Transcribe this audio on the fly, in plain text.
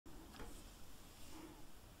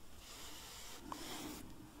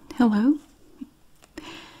Hello.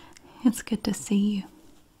 It's good to see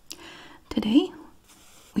you. Today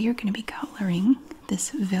we are going to be coloring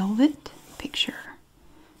this velvet picture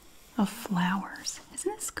of flowers.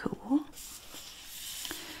 Isn't this cool?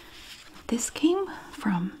 This came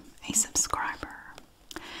from a subscriber,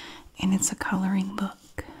 and it's a coloring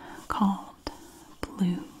book called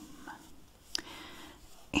Bloom.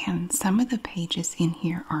 And some of the pages in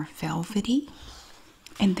here are velvety,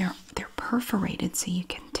 and they're perforated so you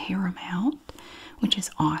can tear them out, which is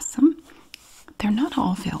awesome. They're not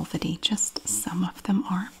all velvety, just some of them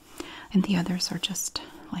are, and the others are just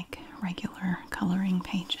like regular coloring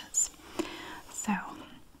pages. So,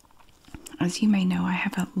 as you may know, I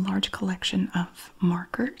have a large collection of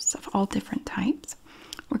markers of all different types.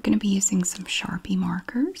 We're going to be using some Sharpie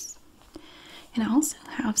markers, and I also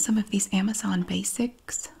have some of these Amazon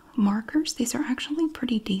Basics markers. These are actually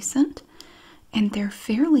pretty decent, and they're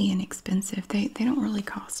fairly inexpensive. They don't really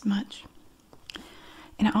cost much.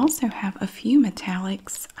 And I also have a few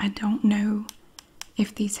metallics. I don't know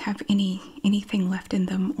if these have anything left in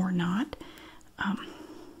them or not.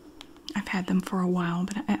 I've had them for a while,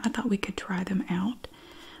 but I thought we could try them out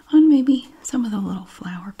on maybe some of the little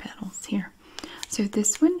flower petals here. So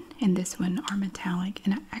this one and this one are metallic,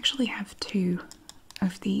 and I actually have two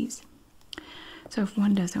of these. So if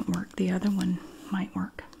one doesn't work, the other one might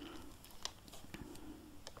work.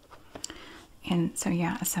 And so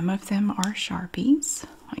yeah, some of them are Sharpies,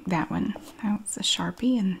 like that one. That's a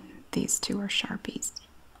Sharpie, and these two are Sharpies.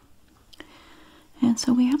 And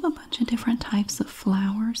so we have a bunch of different types of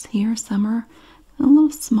flowers here. Some are a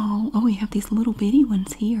little small. Oh, we have these little bitty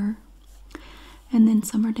ones here. And then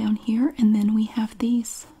some are down here, and then we have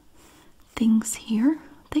these things here.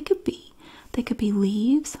 They could be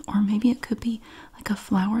leaves, or maybe it could be like a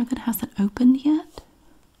flower that hasn't opened yet.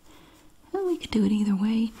 And we could do it either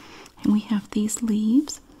way. And we have these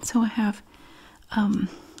leaves. So I have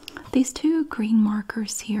these two green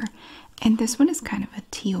markers here, and this one is kind of a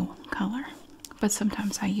teal color, but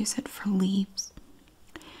sometimes I use it for leaves.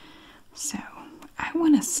 So I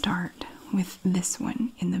want to start with this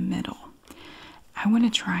one in the middle. I want to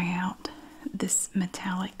try out this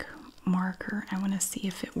metallic marker. I want to see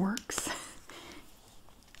if it works.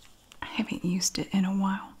 I haven't used it in a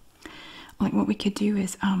while. Like, what we could do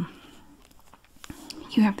is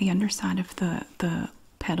you have the underside of the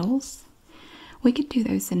petals. We could do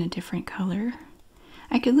those in a different color.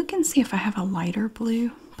 I could look and see if I have a lighter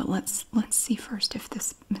blue, but let's see first if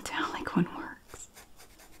this metallic one works.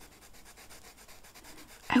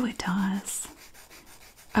 Oh, it does.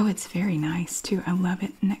 Oh, it's very nice too. I love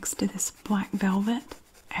it next to this black velvet.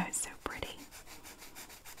 Oh, it's so pretty.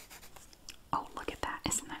 Oh, look at that.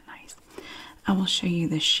 Isn't that nice? I will show you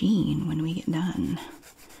the sheen when we get done.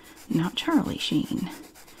 Not Charlie Sheen.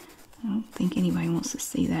 I don't think anybody wants to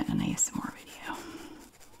see that in an ASMR video.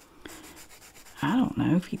 I don't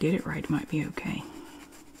know. If you did it right, it might be okay.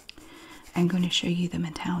 I'm going to show you the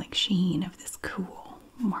metallic sheen of this cool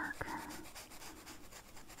marker.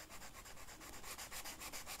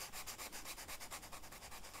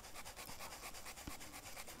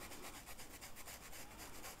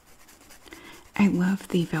 I love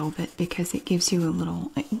the velvet because it gives you a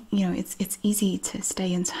little, you know, it's easy to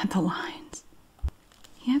stay inside the lines.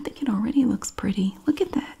 Yeah, I think it already looks pretty. Look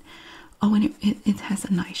at that. Oh, and it has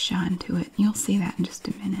a nice shine to it. You'll see that in just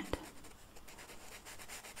a minute.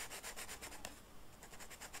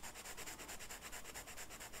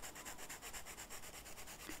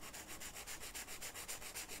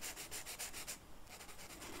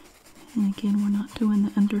 And again, we're not doing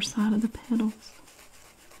the underside of the petals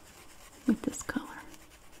with this color.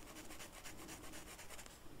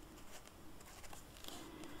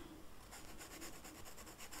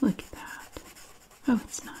 Look at that. Oh,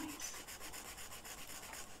 it's nice.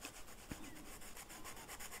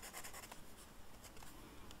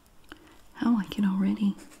 I like it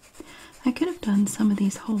already. I could have done some of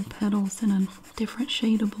these whole petals in a different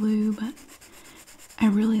shade of blue, but I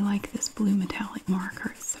really like this blue metallic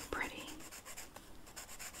marker. It's so pretty.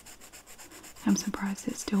 I'm surprised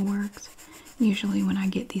it still works. Usually when I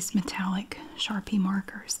get these metallic Sharpie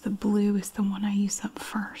markers, the blue is the one I use up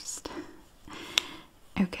first.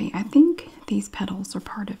 Okay, I think these petals are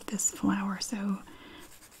part of this flower, so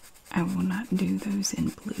I will not do those in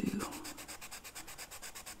blue.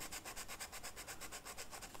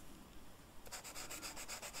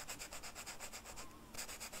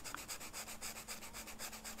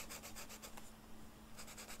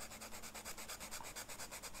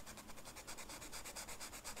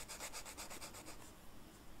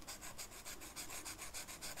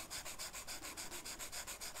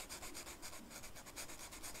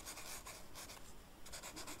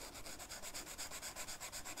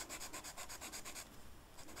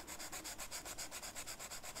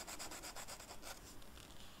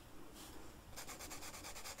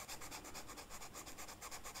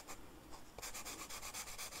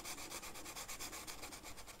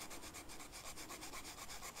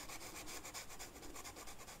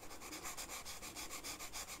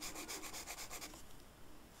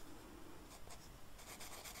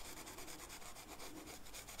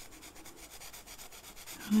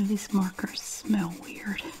 Some of these markers smell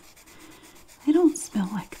weird. They don't smell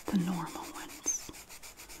like the normal ones.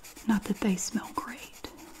 Not that they smell great.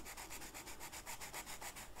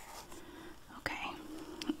 Okay,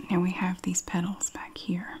 now we have these petals back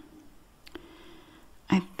here.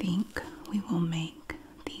 I think we will make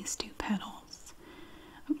these two petals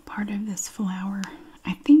part of this flower.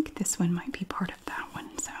 I think this one might be part of that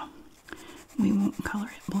one, so we won't color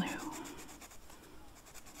it blue.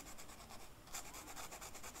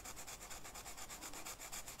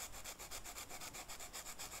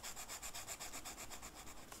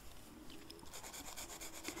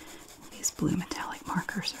 These blue metallic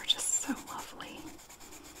markers are just so lovely.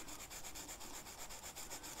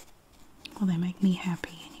 Well, they make me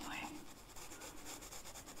happy anyway.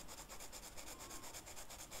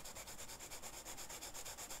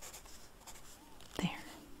 There.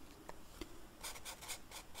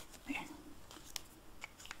 There.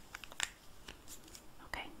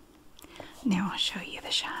 Okay. Now I'll show you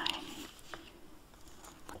the shine.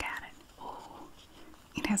 Look at it. Oh,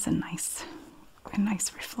 it has a nice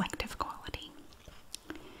reflective quality.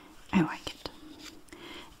 I like it.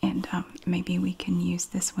 And maybe we can use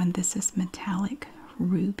this one. This is metallic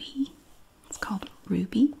ruby. It's called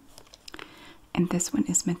ruby. And this one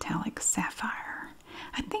is metallic sapphire.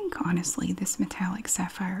 I think honestly this metallic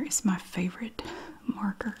sapphire is my favorite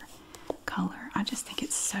marker color. I just think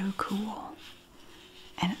it's so cool.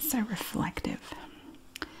 And it's so reflective.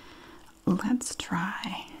 Let's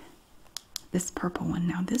try this purple one.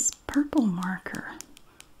 Now this purple marker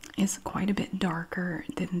is quite a bit darker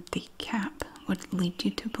than the cap would lead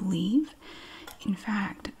you to believe. In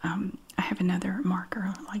fact, I have another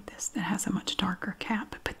marker like this that has a much darker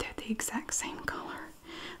cap, but they're the exact same color.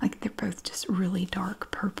 Like they're both just really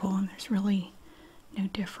dark purple and there's really no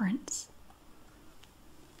difference.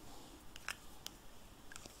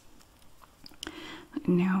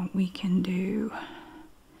 Now we can do,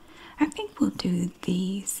 I think we'll do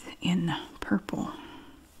these in purple.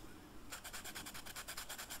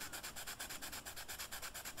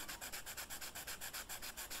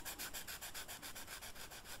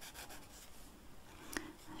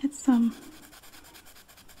 It's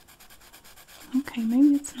okay,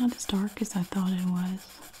 maybe it's not as dark as I thought it was.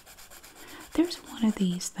 There's one of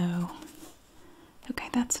these though. Okay,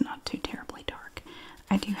 that's not too terribly dark.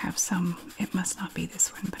 I do have some, it must not be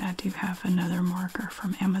this one, but I do have another marker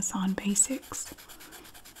from Amazon Basics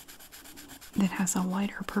that has a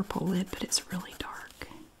lighter purple lid, but it's really dark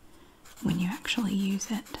when you actually use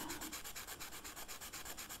it.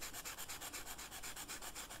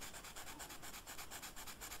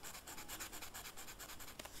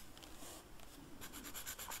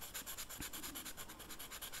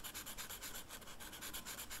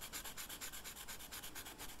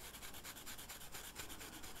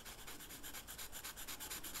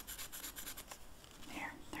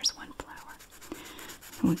 There's one flower.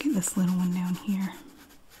 We'll get this little one down here.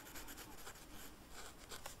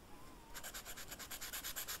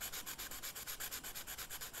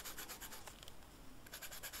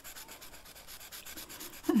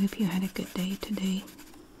 I hope you had a good day today.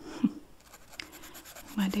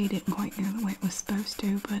 My day didn't quite go the way it was supposed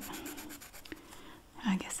to, but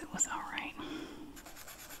I guess it was alright.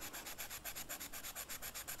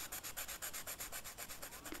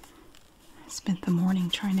 I spent the morning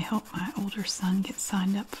trying to help my older son get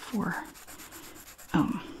signed up for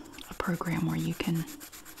a program where you can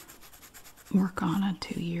work on a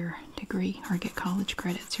 2-year degree or get college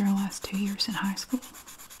credits your last 2 years in high school.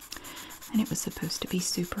 And it was supposed to be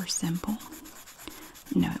super simple.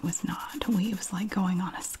 No, it was not. It was like going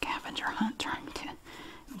on a scavenger hunt trying to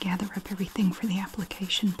gather up everything for the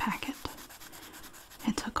application packet.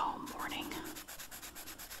 It took all morning.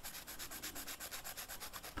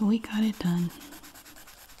 But we got it done.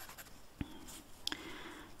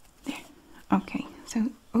 There. Okay, so,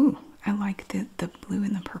 oh, I like the blue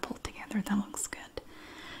and the purple together. That looks good.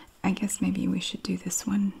 I guess maybe we should do this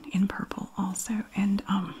one in purple also, and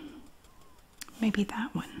maybe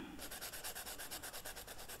that one.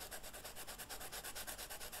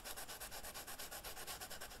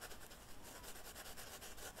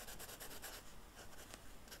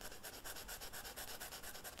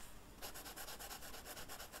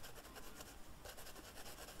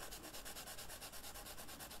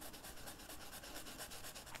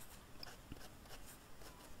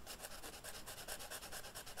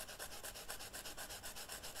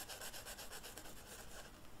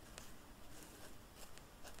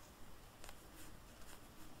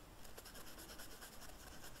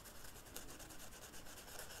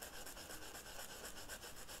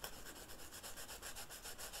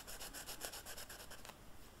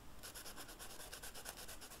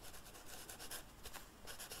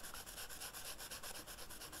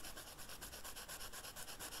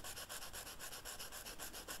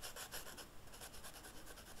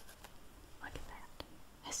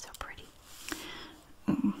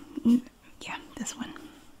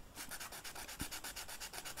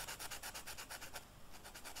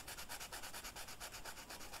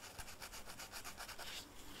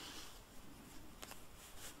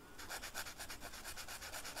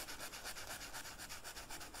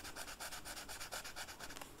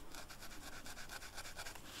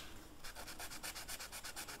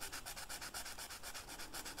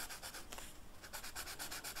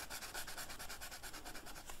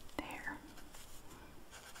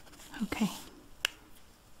 Okay.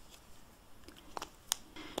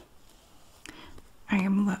 I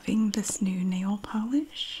am loving this new nail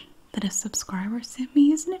polish that a subscriber sent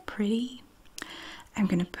me. Isn't it pretty? I'm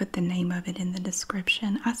going to put the name of it in the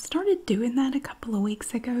description. I started doing that a couple of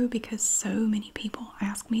weeks ago because so many people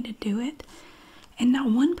asked me to do it. And not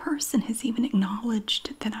one person has even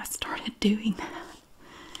acknowledged that I started doing that.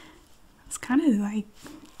 It's kind of like,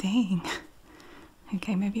 dang.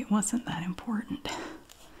 Okay, maybe it wasn't that important.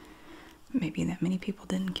 Maybe that many people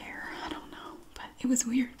didn't care. I don't know. But it was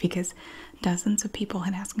weird because dozens of people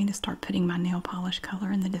had asked me to start putting my nail polish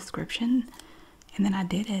color in the description. And then I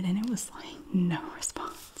did it and it was like no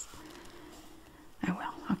response. Oh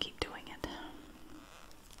well, I'll keep doing it.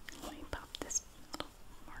 Let me pop this little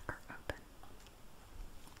marker open.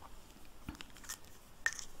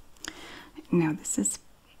 Now this is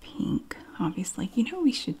pink, obviously. You know what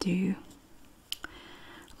we should do?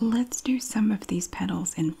 Let's do some of these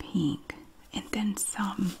petals in pink and then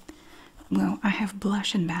some. Well, I have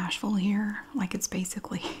Blush and Bashful here, like it's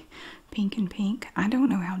basically pink and pink. I don't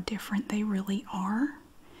know how different they really are.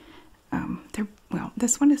 Well,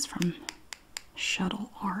 this one is from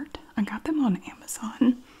Shuttle Art. I got them on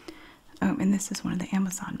Amazon. And this is one of the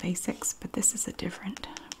Amazon basics, but this is a different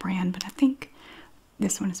brand. But I think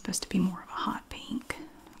this one is supposed to be more of a hot pink.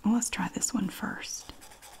 Well, let's try this one first.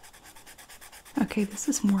 Okay, this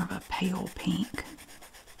is more of a pale pink.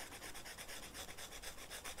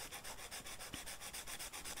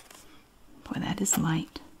 Boy, that is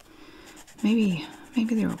light. Maybe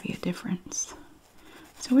there will be a difference.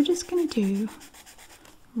 So we're just going to do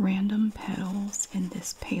random petals in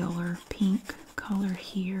this paler pink color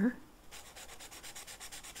here.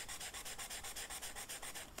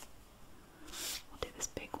 We'll do this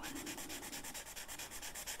big one.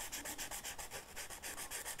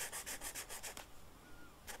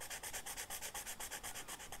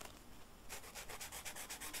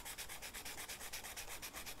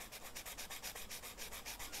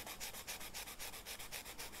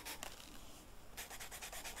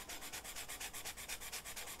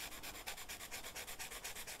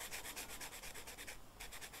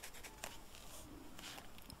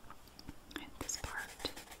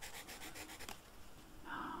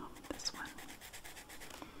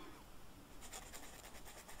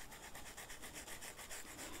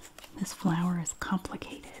 This flower is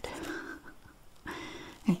complicated.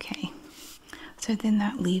 Okay, so then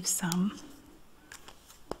that leaves some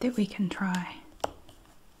that we can try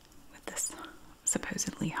with this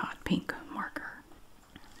supposedly hot pink marker.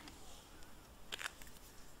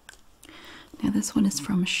 Now this one is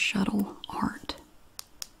from Shuttle Art.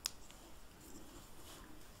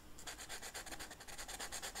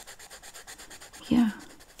 Yeah,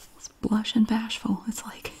 it's Blush and Bashful. It's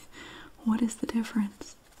like, what is the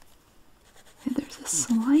difference? There's a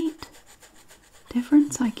slight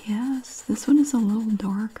difference, I guess. This one is a little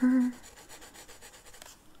darker.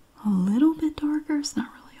 A little bit darker. It's not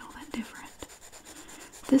really all that different.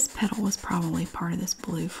 This petal was probably part of this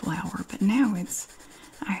blue flower, but now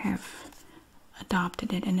I have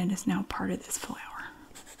adopted it and it is now part of this flower.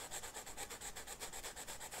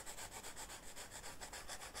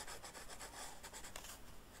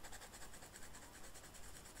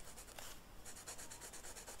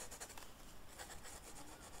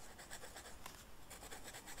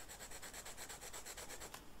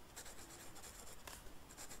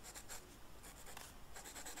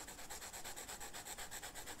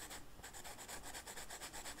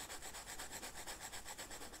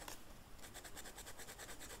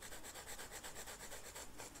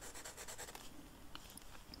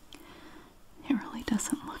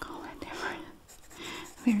 Doesn't look all that different.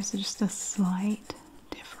 There's just a slight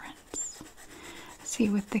difference. See,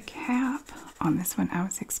 with the cap on this one, I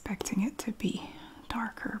was expecting it to be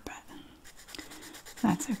darker, but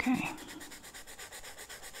that's okay.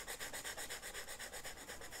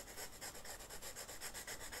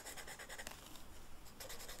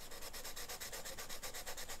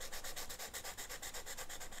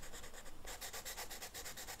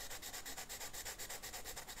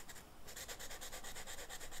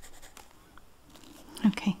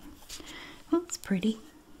 Okay, well, it's pretty.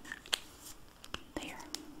 There.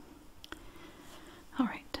 All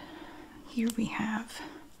right, here we have,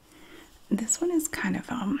 this one is kind of,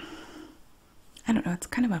 I don't know, it's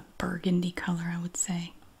kind of a burgundy color, I would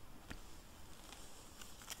say.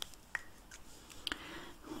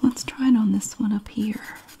 Let's try it on this one up here.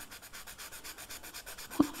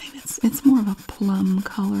 Well, maybe it's more of a plum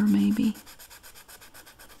color, maybe.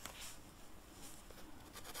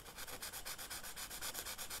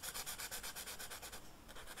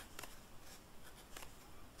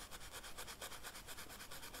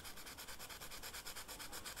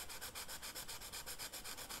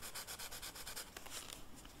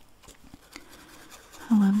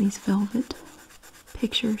 these velvet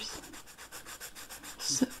pictures.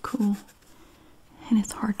 So cool. And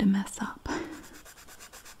it's hard to mess up.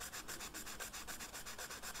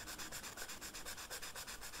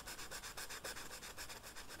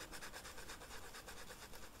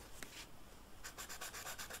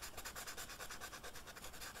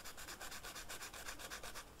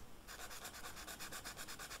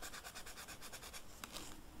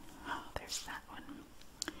 Oh, there's that one.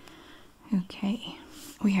 Okay,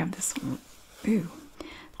 we have this one. Ooh,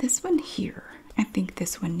 this one here. I think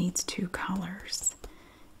this one needs 2 colors.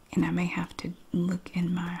 And I may have to look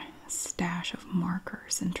in my stash of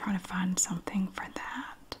markers and try to find something for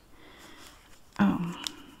that.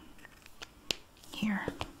 Here.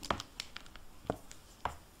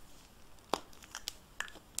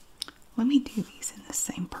 Let me do these in the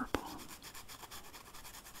same purple.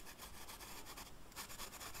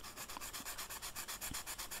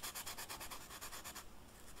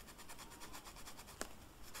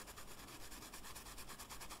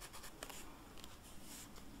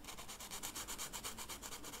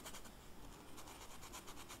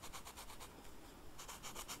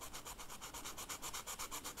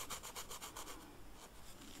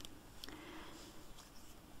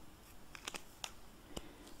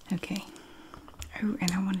 Okay. Oh,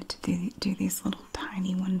 and I wanted to do these little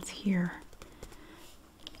tiny ones here.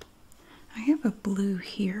 I have a blue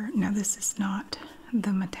here. Now this is not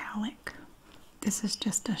the metallic. This is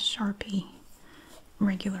just a Sharpie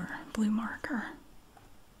regular blue marker.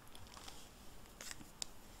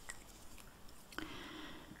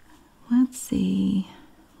 Let's see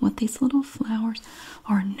what these little flowers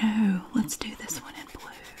are. No, let's do this one in blue.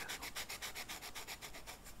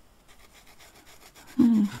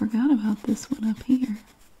 I forgot about this one up here.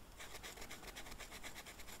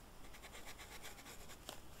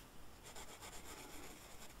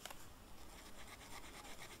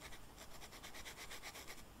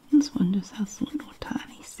 This one just has little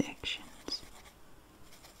tiny sections.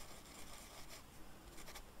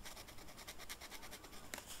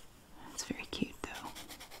 It's very cute though.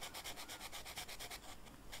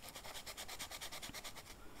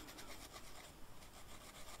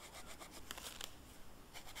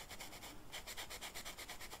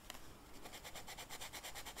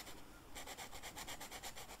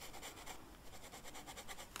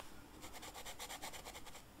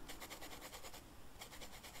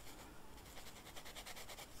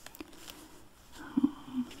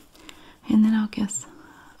 And then I guess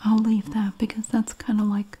I'll leave that because that's kind of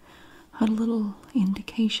like a little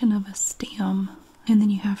indication of a stem. And then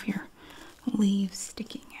you have your leaves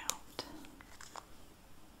sticking out.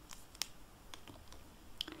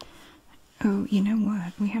 Oh, you know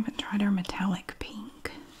what? We haven't tried our metallic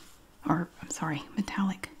pink. Or, I'm sorry,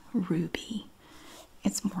 metallic ruby.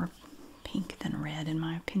 It's more pink than red in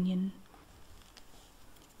my opinion.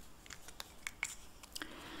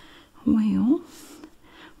 Well,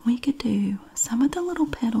 we could do some of the little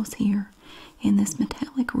petals here in this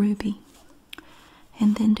metallic ruby,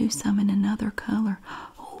 and then do some in another color.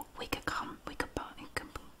 Oh, we could combine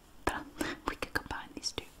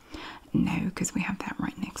these two. No, because we have that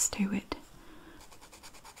right next to it.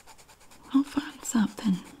 I'll find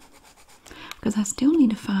something, because I still need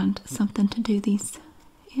to find something to do these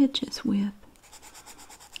edges with.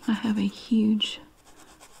 I have a huge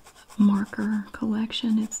marker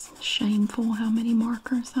collection. It's shameful how many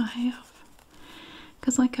markers I have,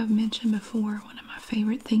 because like I've mentioned before, one of my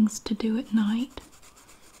favorite things to do at night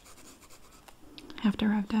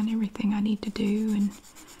after I've done everything I need to do and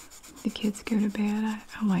the kids go to bed,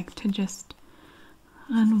 I like to just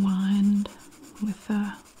unwind with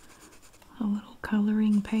a little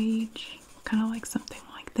coloring page, kind of like something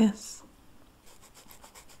like this.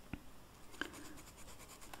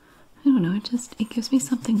 I don't know, it gives me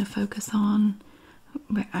something to focus on,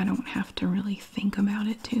 but I don't have to really think about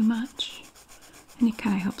it too much. And it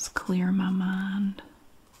kind of helps clear my mind.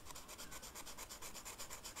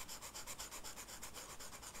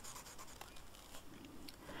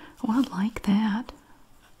 Oh, I like that.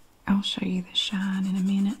 I'll show you the shine in a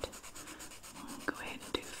minute. Go ahead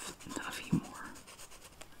and do a few more.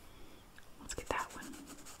 Let's get that one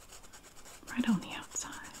right on the outside.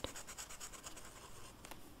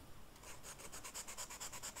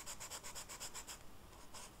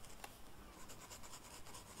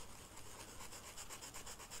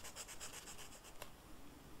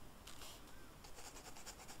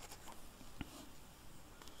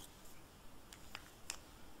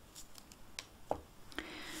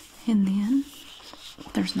 And then,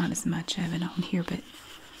 there's not as much of it on here, but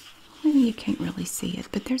maybe you can't really see it,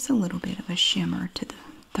 but there's a little bit of a shimmer to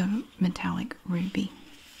the metallic ruby.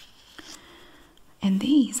 And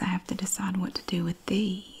these, I have to decide what to do with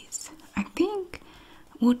these. I think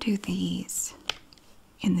we'll do these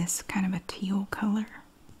in this kind of a teal color.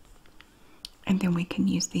 And then we can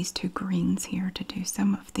use these two greens here to do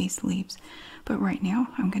some of these leaves. But right now,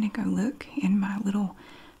 I'm going to go look in my little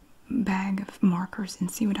bag of markers and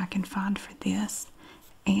see what I can find for this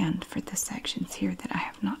and for the sections here that I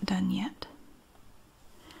have not done yet.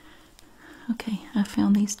 Okay, I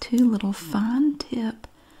found these two little fine tip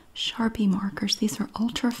Sharpie markers. These are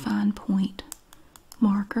ultra fine point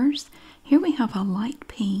markers. Here we have a light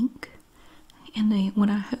pink and what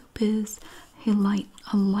I hope is a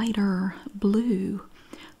lighter blue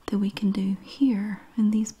that we can do here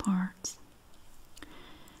in these parts.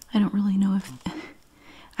 I don't really know if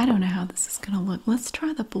I don't know how this is going to look. Let's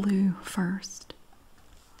try the blue first.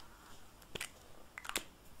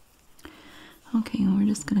 Okay, and we're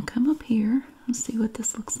just going to come up here and see what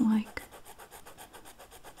this looks like.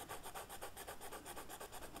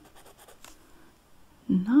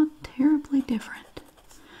 Not terribly different,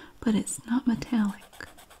 but it's not metallic.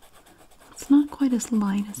 It's not quite as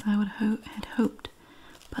light as I had hoped,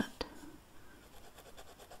 but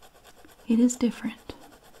it is different.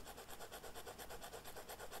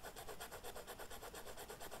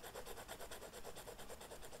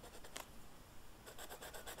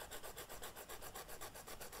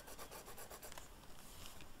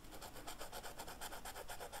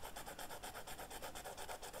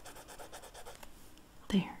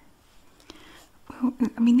 There. Well,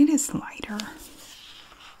 I mean, it is lighter.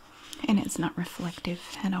 And it's not reflective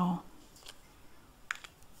at all.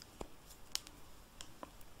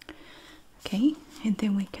 Okay, and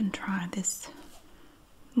then we can try this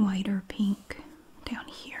lighter pink down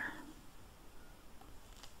here.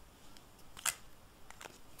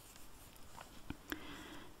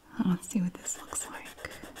 Let's see what this looks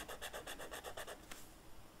like.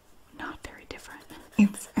 Not very different.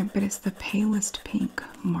 But it's the palest pink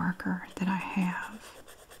marker that I have.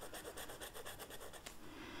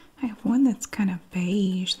 I have one that's kind of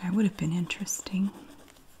beige. That would have been interesting.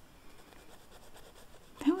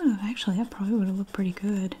 That probably would have looked pretty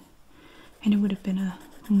good. And it would have been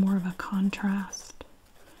more of a contrast.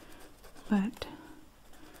 But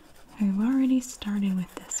I've already started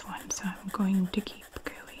with this one, so I'm going to keep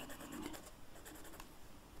going.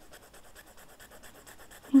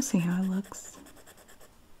 We'll see how it looks.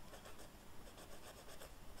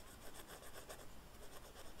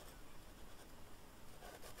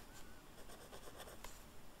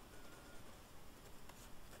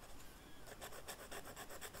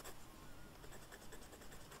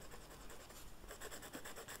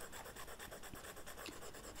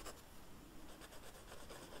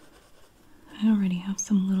 I already have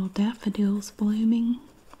some little daffodils blooming.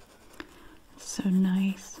 So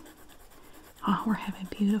nice. Oh, we're having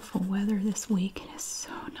beautiful weather this week. It is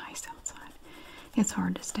so nice outside. It's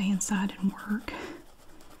hard to stay inside and work.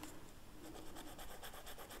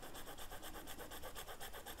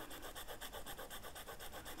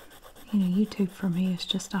 You know, YouTube for me is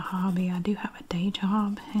just a hobby. I do have a day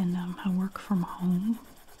job and I work from home.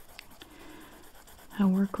 I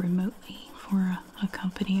work remotely for a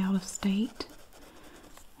company out of state.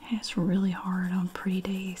 And it's really hard on pretty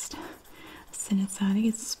days to sit inside. I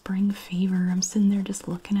get spring fever. I'm sitting there just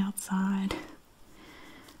looking outside.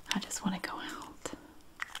 I just want to go out.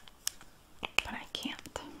 But I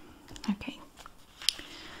can't. Okay.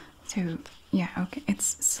 So, yeah, okay.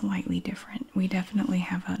 It's slightly different. We definitely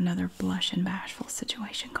have another blush and bashful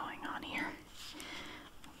situation going on here.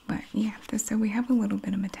 But, yeah, so we have a little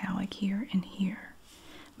bit of metallic here and here.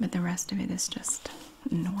 But the rest of it is just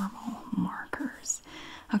normal markers.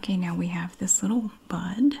 Okay, now we have this little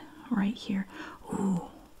bud right here. Ooh,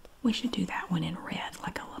 we should do that one in red,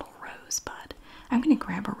 like a little rosebud. I'm going to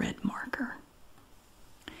grab a red marker.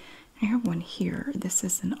 I have one here. This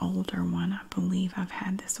is an older one. I believe I've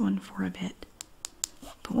had this one for a bit.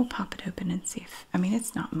 But we'll pop it open and see if, I mean,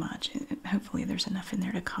 it's not much. Hopefully there's enough in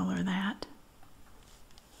there to color that.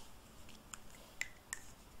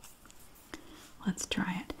 Let's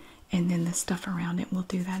try it. And then the stuff around it, we'll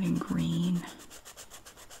do that in green.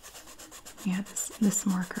 Yeah, this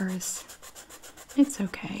marker is, it's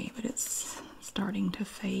okay, but it's starting to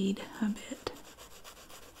fade a bit.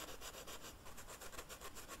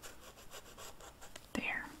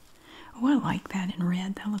 There. Oh, I like that in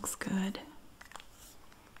red. That looks good.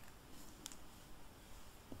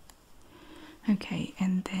 Okay,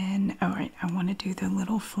 and then, all right, I want to do the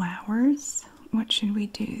little flowers. What should we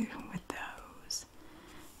do with those?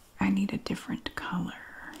 I need a different color.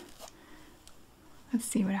 Let's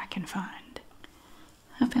see what I can find.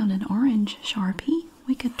 I found an orange Sharpie.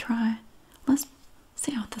 We could try. Let's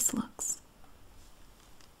see how this looks.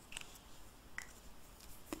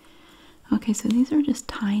 Okay, so these are just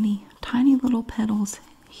tiny, tiny little petals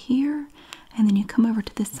here, and then you come over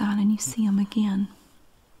to this side and you see them again.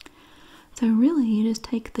 So really, you just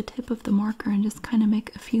take the tip of the marker and just kind of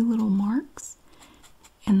make a few little marks,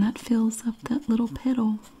 and that fills up that little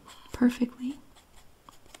petal perfectly.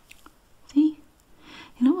 See?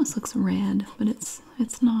 It almost looks red, but it's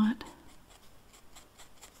not.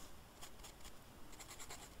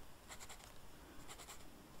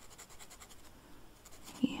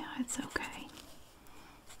 Yeah, it's okay.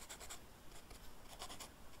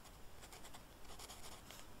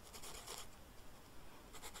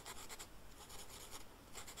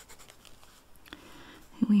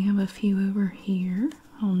 And we have a few over here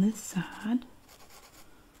on this side.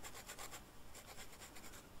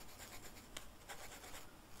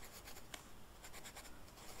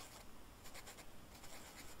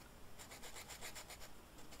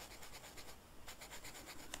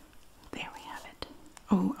 There we have it.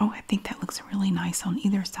 Oh, I think that looks really nice on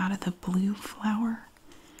either side of the blue flower.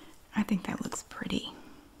 I think that looks pretty.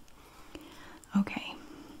 Okay.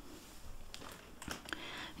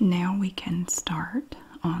 Now we can start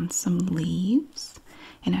on some leaves.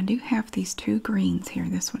 And I do have these two greens here.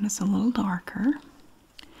 This one is a little darker,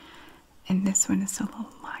 and this one is a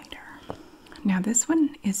little lighter. Now this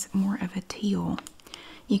one is more of a teal.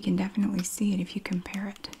 You can definitely see it if you compare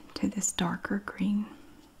it to this darker green.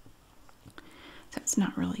 So it's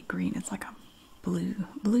not really green, it's like a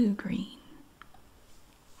blue-green.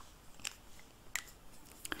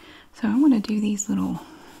 So I want to do these little,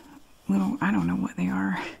 I don't know what they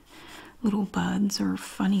are, little buds or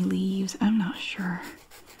funny leaves. I'm not sure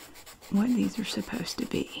what these are supposed to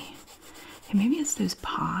be. And maybe it's those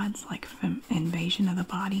pods like from Invasion of the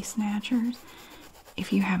Body Snatchers.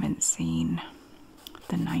 If you haven't seen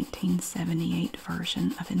the 1978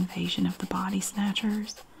 version of Invasion of the Body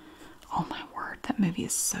Snatchers, oh my word, that movie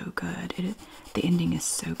is so good. The ending is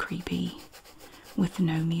so creepy with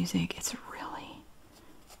no music. It's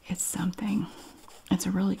something. It's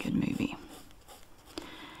a really good movie.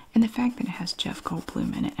 And the fact that it has Jeff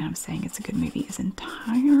Goldblum in it, and I'm saying it's a good movie, is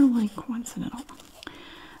entirely coincidental.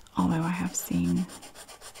 Although I have seen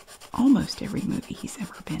almost every movie he's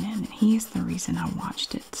ever been in, and he is the reason I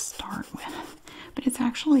watched it to start with. But it's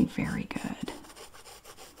actually very good.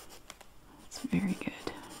 It's very good.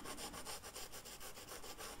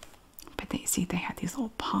 But they had these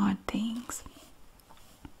little pod things.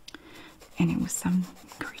 And it was some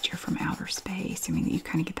creature from outer space. I mean, you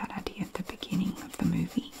kind of get that idea at the beginning of the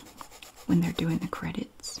movie when they're doing the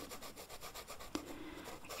credits.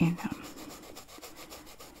 And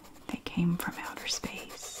they came from outer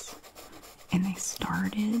space. And they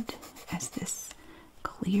started as this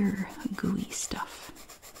clear, gooey stuff.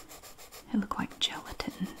 It looked like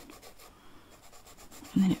gelatin.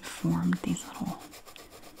 And then it formed these little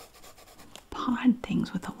pod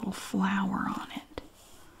things with a little flower on it.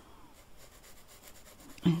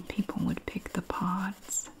 And people would pick the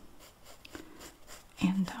pods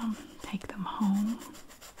and take them home.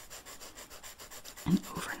 And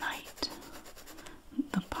overnight,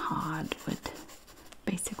 the pod would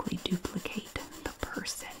basically duplicate the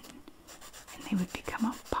person. And they would become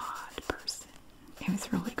a pod person. It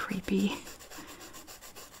was really creepy.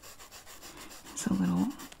 It's a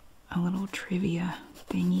little trivia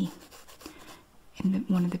thingy. In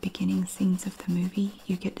one of the beginning scenes of the movie,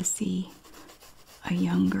 you get to see a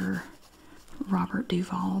younger Robert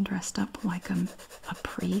Duvall dressed up like a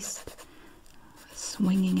priest,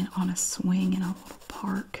 swinging on a swing in a little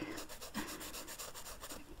park.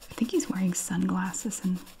 I think he's wearing sunglasses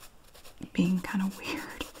and being kind of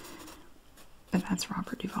weird. But that's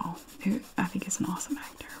Robert Duvall, who I think is an awesome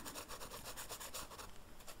actor.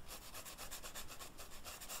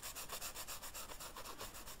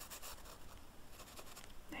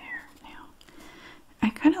 I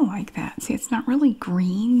kind of like that. See, it's not really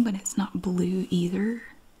green, but it's not blue either.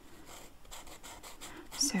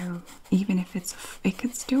 So even if it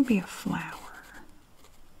could still be a flower.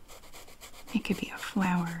 It could be a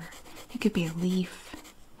flower. It could be a leaf.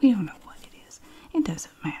 We don't know what it is. It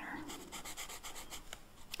doesn't matter.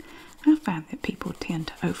 I find that people tend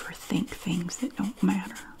to overthink things that don't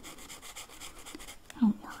matter.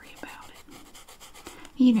 Don't worry about it.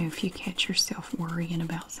 You know, if you catch yourself worrying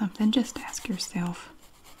about something, just ask yourself,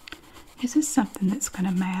 is this something that's going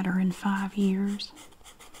to matter in 5 years?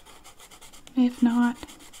 If not,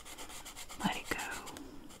 let it go.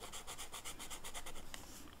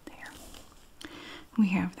 There. We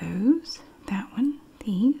have those, that one,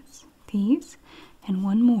 these, and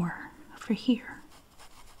one more for here.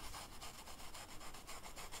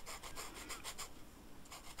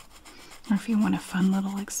 Or if you want a fun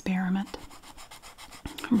little experiment,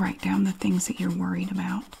 write down the things that you're worried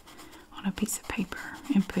about on a piece of paper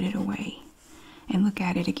and put it away. And look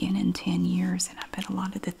at it again in 10 years, and I bet a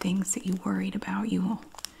lot of the things that you worried about you will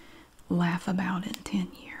laugh about in 10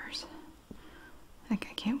 years. Like,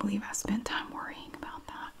 I can't believe I spent time worrying about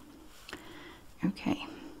that. Okay,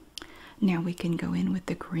 now we can go in with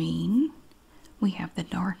the green. We have the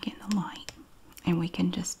dark and the light, and we can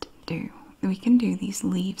do these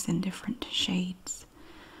leaves in different shades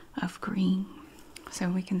of green. So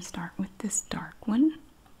we can start with this dark one.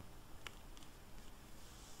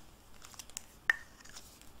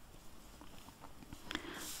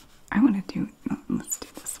 Let's do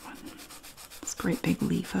this one. This great big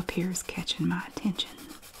leaf up here is catching my attention.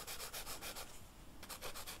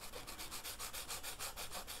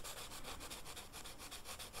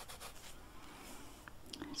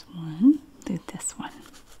 There's one. Do this one.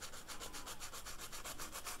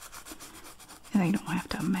 They don't have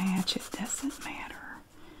to match. It doesn't matter.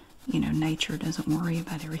 You know, nature doesn't worry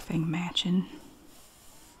about everything matching.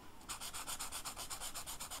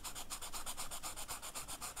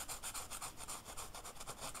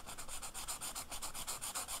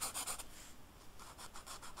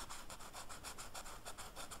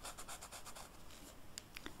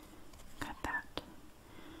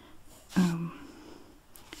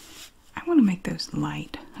 I want to make those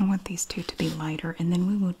light. I want these two to be lighter, and then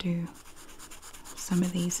we will do some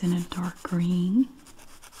of these in a dark green.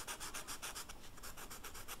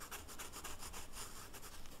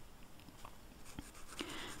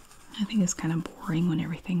 I think it's kind of boring when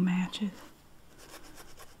everything matches.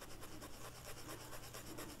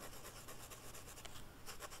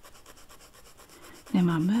 Now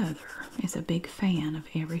my mother is a big fan of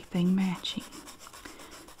everything matching.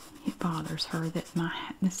 It bothers her that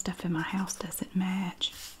the stuff in my house doesn't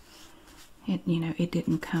match. It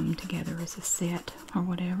didn't come together as a set or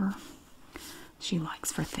whatever. She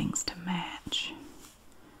likes for things to match.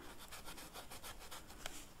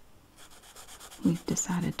 We've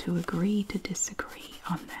decided to agree to disagree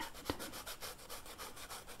on that.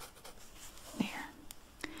 There.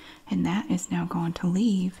 And that is now going to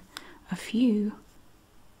leave a few.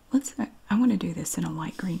 I want to do this in a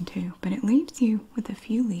light green too, but it leaves you with a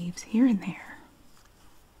few leaves here and there.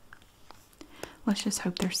 Let's just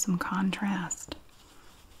hope there's some contrast.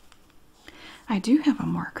 I do have a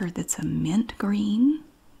marker that's a mint green.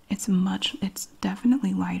 It's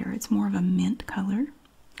definitely lighter. It's more of a mint color.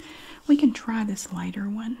 We can try this lighter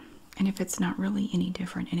one, and if it's not really any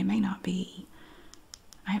different, and it may not be,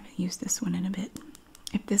 I haven't used this one in a bit.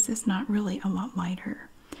 If this is not really a lot lighter,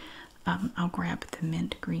 I'll grab the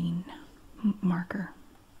mint green marker.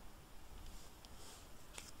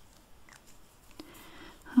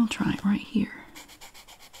 I'll try it right here.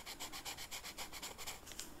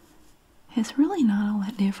 It's really not all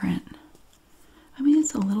that different. I mean,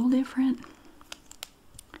 it's a little different.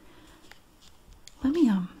 Let me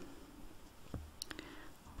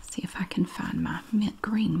see if I can find my mint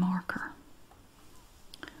green marker.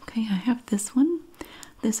 Okay, I have this one.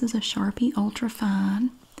 This is a Sharpie Ultra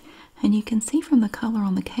Fine, and you can see from the color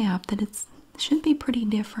on the cap that it should be pretty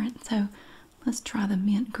different. So let's try the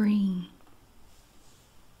mint green.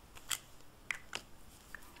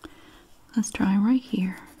 Let's try right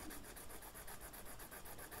here.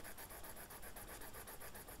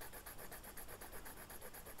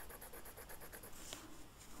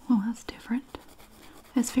 Well, that's different.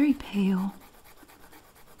 It's very pale.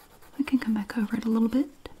 We can come back over it a little bit,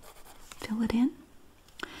 fill it in.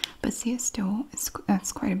 But see, it's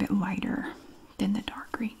quite a bit lighter than the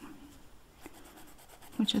dark green,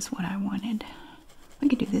 which is what I wanted. We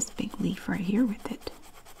could do this big leaf right here with it.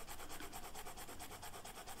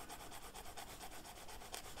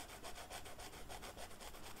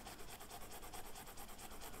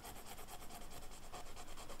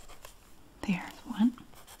 There's one.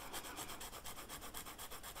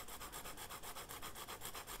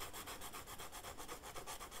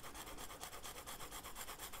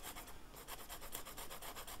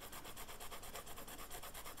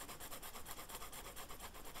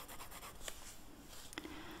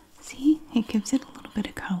 See, it gives it a little bit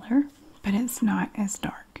of color, but it's not as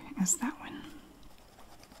dark as that one.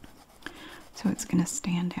 So it's going to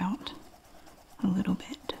stand out a little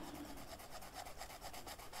bit.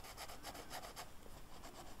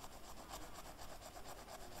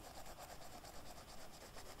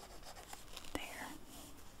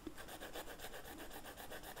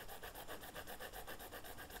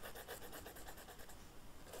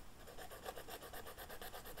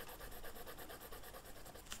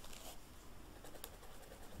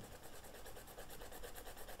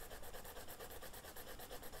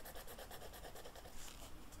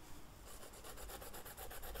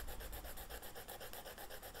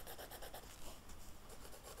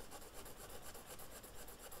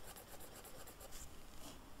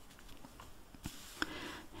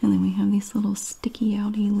 And then we have these little sticky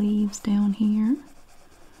outy leaves down here.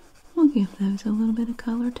 We'll give those a little bit of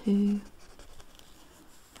color too.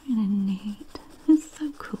 Isn't it neat? It's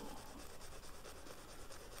so cool.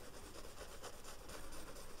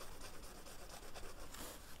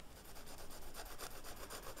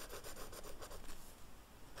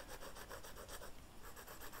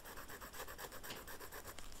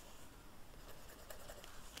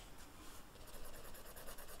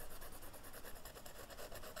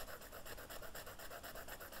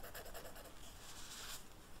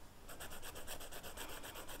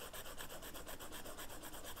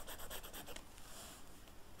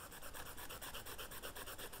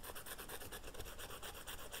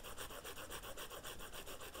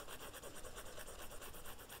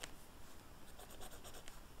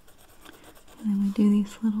 And then we do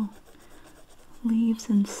these little leaves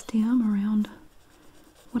and stem around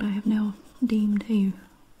what I have now deemed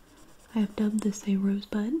I have dubbed this a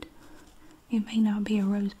rosebud. It may not be a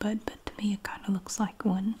rosebud, but to me it kind of looks like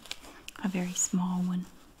one, a very small one.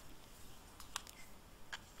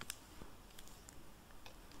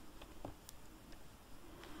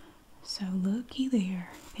 So looky there.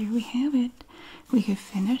 There we have it. We have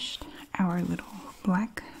finished our little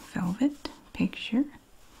black velvet picture.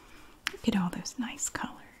 Look at all those nice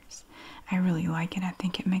colors. I really like it. I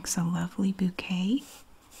think it makes a lovely bouquet.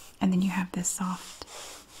 And then you have this soft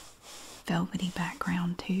velvety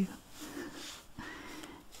background too.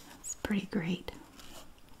 That's pretty great.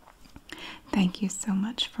 Thank you so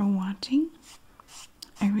much for watching.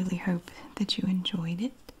 I really hope that you enjoyed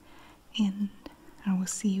it. And I will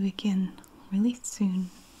see you again really soon.